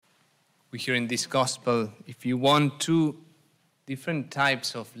we hear in this gospel, if you want two different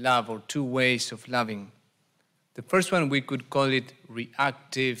types of love or two ways of loving. The first one, we could call it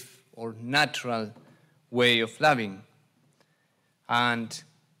reactive or natural way of loving. And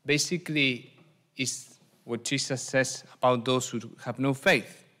basically, is what Jesus says about those who have no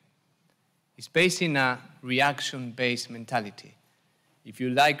faith. It's based in a reaction-based mentality. If you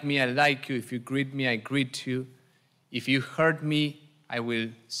like me, I like you. If you greet me, I greet you. If you hurt me, I will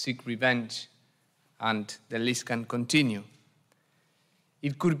seek revenge. And the list can continue.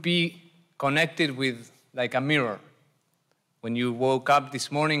 It could be connected with like a mirror. When you woke up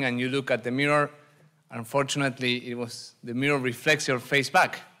this morning and you look at the mirror, unfortunately, the mirror reflects your face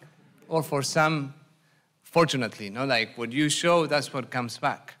back. Or for some, fortunately, like what you show, that's what comes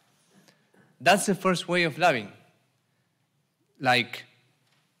back. That's the first way of loving. Like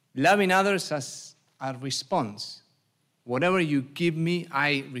loving others as a response. Whatever you give me,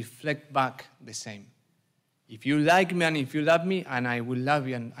 I reflect back the same. If you like me and if you love me, and I will love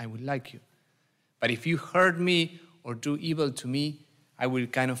you and I will like you. But if you hurt me or do evil to me, I will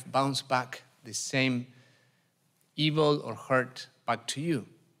kind of bounce back the same evil or hurt back to you.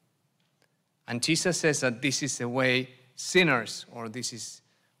 And Jesus says that this is the way sinners, or this is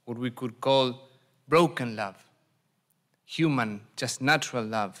what we could call broken love, human, just natural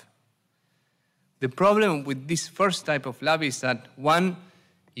love. The problem with this first type of love is that, one,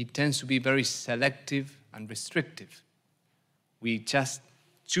 it tends to be very selective and restrictive. We just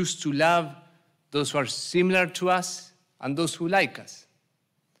choose to love those who are similar to us and those who like us.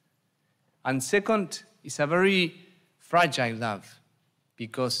 And second, it's a very fragile love,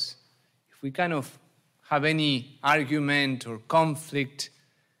 because if we kind of have any argument or conflict,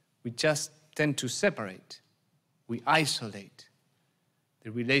 we just tend to separate. We isolate.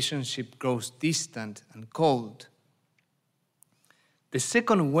 The relationship grows distant and cold. The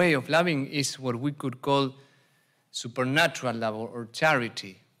second way of loving is what we could call supernatural love or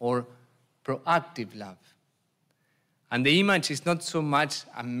charity or proactive love. And the image is not so much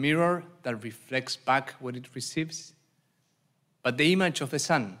a mirror that reflects back what it receives, but the image of the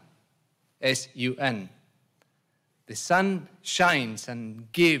sun, S-U-N. The sun shines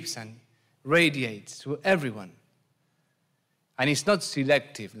and gives and radiates to everyone. And it's not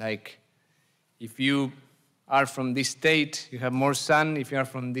selective, like if you are from this state, you have more sun. If you are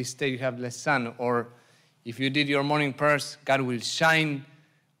from this state, you have less sun. Or if you did your morning prayers, God will shine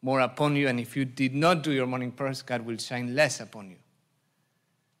more upon you. And if you did not do your morning prayers, God will shine less upon you.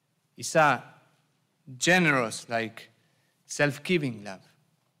 It's a generous, like self-giving love.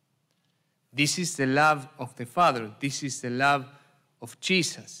 This is the love of the Father. This is the love of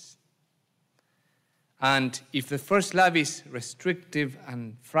Jesus. And if the first love is restrictive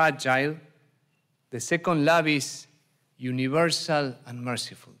and fragile, the second love is universal and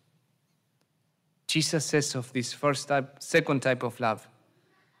merciful. Jesus says of this second type of love,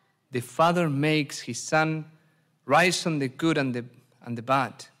 the Father makes his sun rise on the good and the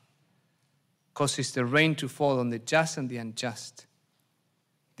bad, causes the rain to fall on the just and the unjust.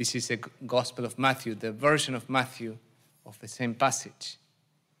 This is the Gospel of Matthew, the version of Matthew of the same passage.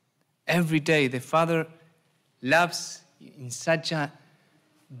 Every day the Father loves in such a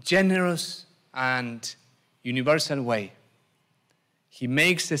generous and universal way. He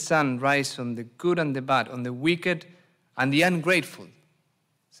makes the sun rise on the good and the bad, on the wicked and the ungrateful,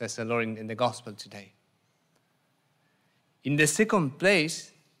 says the Lord in the gospel today. In the second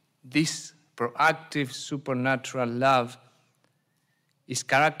place, this proactive supernatural love is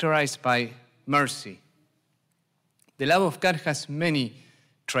characterized by mercy. The love of God has many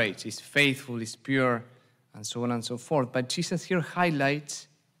traits. It's faithful, it's pure, and so on and so forth. But Jesus here highlights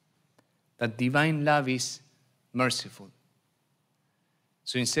that divine love is merciful.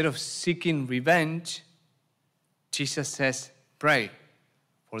 So instead of seeking revenge, Jesus says, pray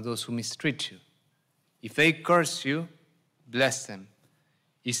for those who mistreat you. If they curse you, bless them.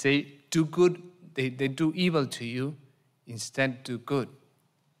 If they do good, they do evil to you, instead do good.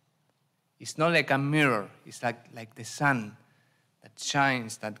 It's not like a mirror. It's like the sun that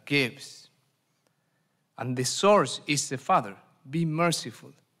shines, that gives. And the source is the Father. Be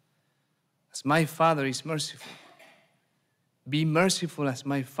merciful, as my Father is merciful. Be merciful as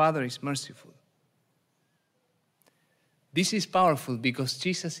my Father is merciful. This is powerful because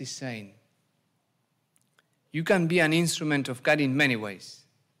Jesus is saying, you can be an instrument of God in many ways.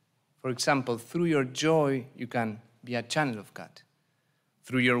 For example, through your joy, you can be a channel of God.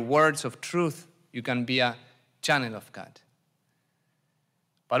 Through your words of truth, you can be a channel of God.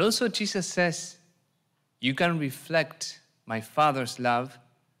 But also Jesus says, you can reflect my Father's love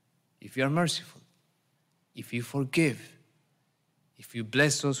if you are merciful, if you forgive, if you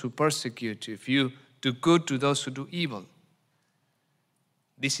bless those who persecute you, if you do good to those who do evil.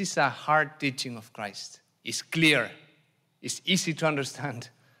 This is a hard teaching of Christ. It's clear, it's easy to understand,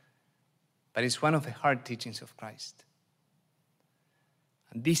 but it's one of the hard teachings of Christ.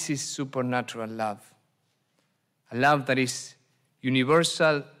 And this is supernatural love, a love that is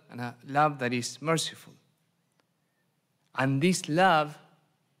universal and a love that is merciful. And this love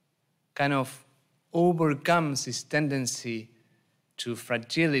kind of overcomes this tendency to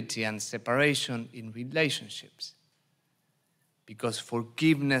fragility and separation in relationships. Because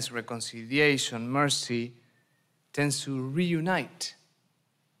forgiveness, reconciliation, mercy tends to reunite,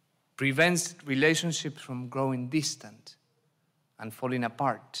 prevents relationships from growing distant and falling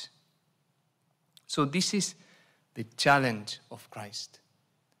apart. So this is the challenge of Christ.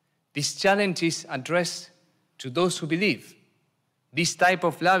 This challenge is addressed to those who believe. This type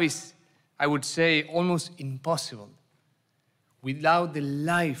of love is, I would say, almost impossible without the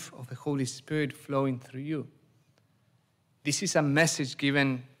life of the Holy Spirit flowing through you. This is a message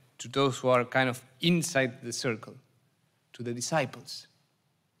given to those who are kind of inside the circle, to the disciples.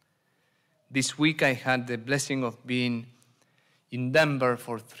 This week I had the blessing of being in Denver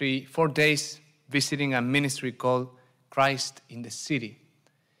for 4 days, visiting a ministry called Christ in the City.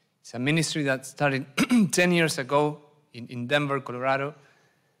 It's a ministry that started 10 years ago in Denver, Colorado,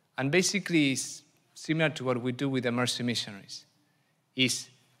 and basically is similar to what we do with the Mercy Missionaries. It's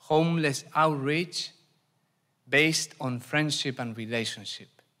homeless outreach based on friendship and relationship.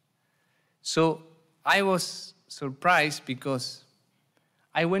 So I was surprised because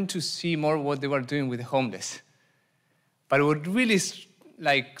I went to see more what they were doing with the homeless. But what really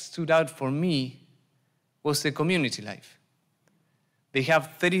stood out for me was the community life. They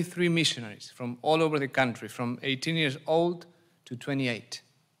have 33 missionaries from all over the country, from 18 years old to 28,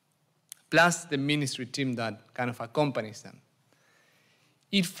 plus the ministry team that kind of accompanies them.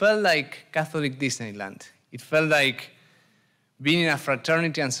 It felt like Catholic Disneyland. It felt like being in a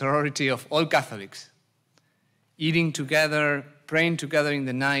fraternity and sorority of all Catholics, eating together, praying together in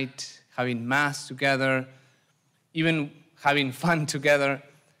the night, having Mass together, even having fun together.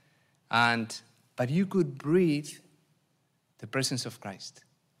 But you could breathe the presence of Christ.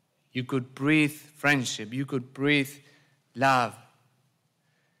 You could breathe friendship. You could breathe love.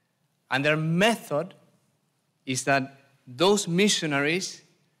 And their method is that those missionaries,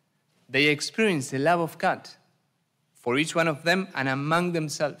 they experience the love of God for each one of them and among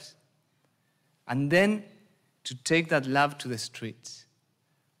themselves. And then to take that love to the streets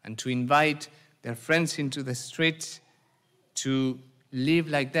and to invite their friends into the streets to live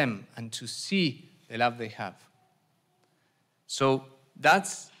like them and to see the love they have. So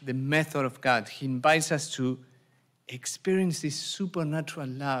that's the method of God. He invites us to experience this supernatural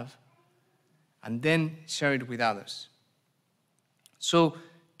love and then share it with others. So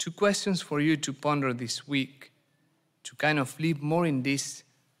 2 questions for you to ponder this week, to kind of live more in this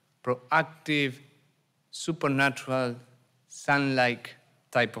proactive, supernatural, sun-like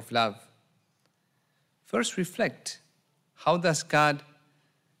type of love. First, reflect. How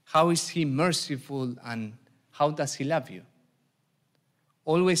is He merciful, and how does He love you?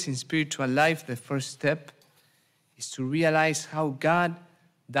 Always in spiritual life, the first step is to realize how God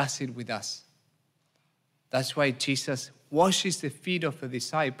does it with us. That's why Jesus washes the feet of the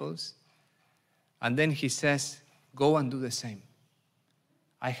disciples, and then He says, go and do the same.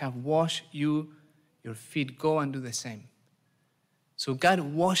 I have washed your feet, go and do the same. So God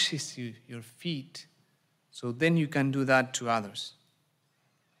washes your feet, so then you can do that to others.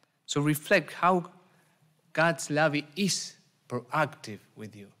 So reflect how God's love is proactive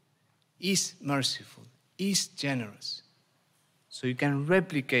with you, is merciful, is generous. So you can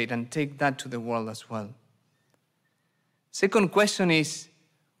replicate and take that to the world as well. Second question is,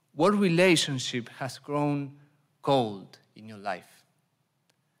 what relationship has grown cold in your life?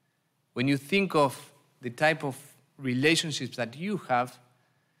 When you think of the type of relationships that you have,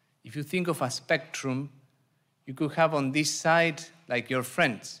 if you think of a spectrum, you could have on this side like your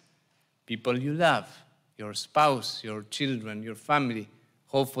friends, people you love, your spouse, your children, your family,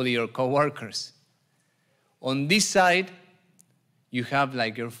 hopefully your co-workers. On this side, you have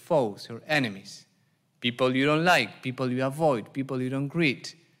like your foes, your enemies, people you don't like, people you avoid, people you don't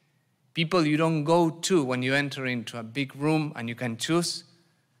greet, people you don't go to when you enter into a big room and you can choose.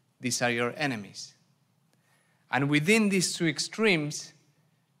 These are your enemies. And within these 2 extremes,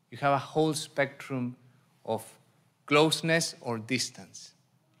 you have a whole spectrum of closeness or distance.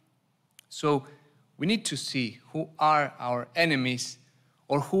 So we need to see who are our enemies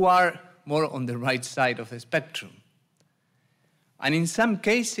or who are more on the right side of the spectrum. And in some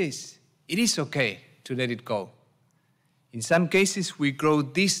cases, it is okay to let it go. In some cases, we grow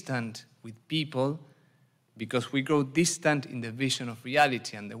distant with people because we grow distant in the vision of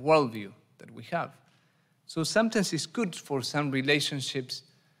reality and the worldview that we have. So sometimes it's good for some relationships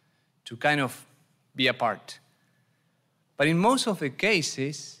to kind of be apart. But in most of the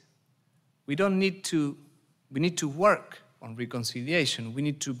cases, we need to work on reconciliation. We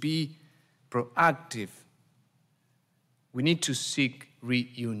need to be proactive. We need to seek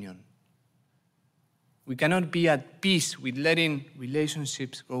reunion. We cannot be at peace with letting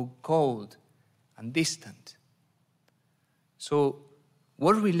relationships grow cold and distant. So,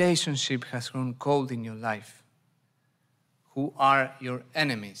 what relationship has grown cold in your life? Who are your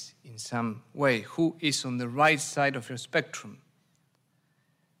enemies in some way? Who is on the right side of your spectrum?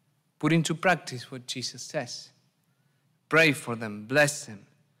 Put into practice what Jesus says. Pray for them, bless them,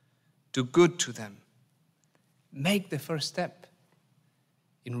 do good to them. Make the first step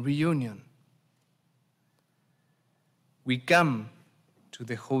in reunion. We come to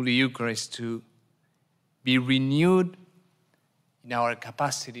the Holy Eucharist to be renewed in our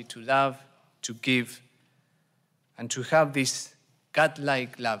capacity to love, to give, and to have this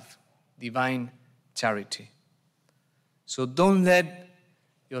God-like love, divine charity. So don't let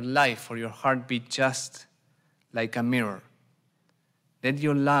your life or your heart be just like a mirror. Let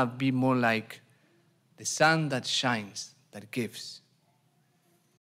your love be more like the sun that shines, that gives.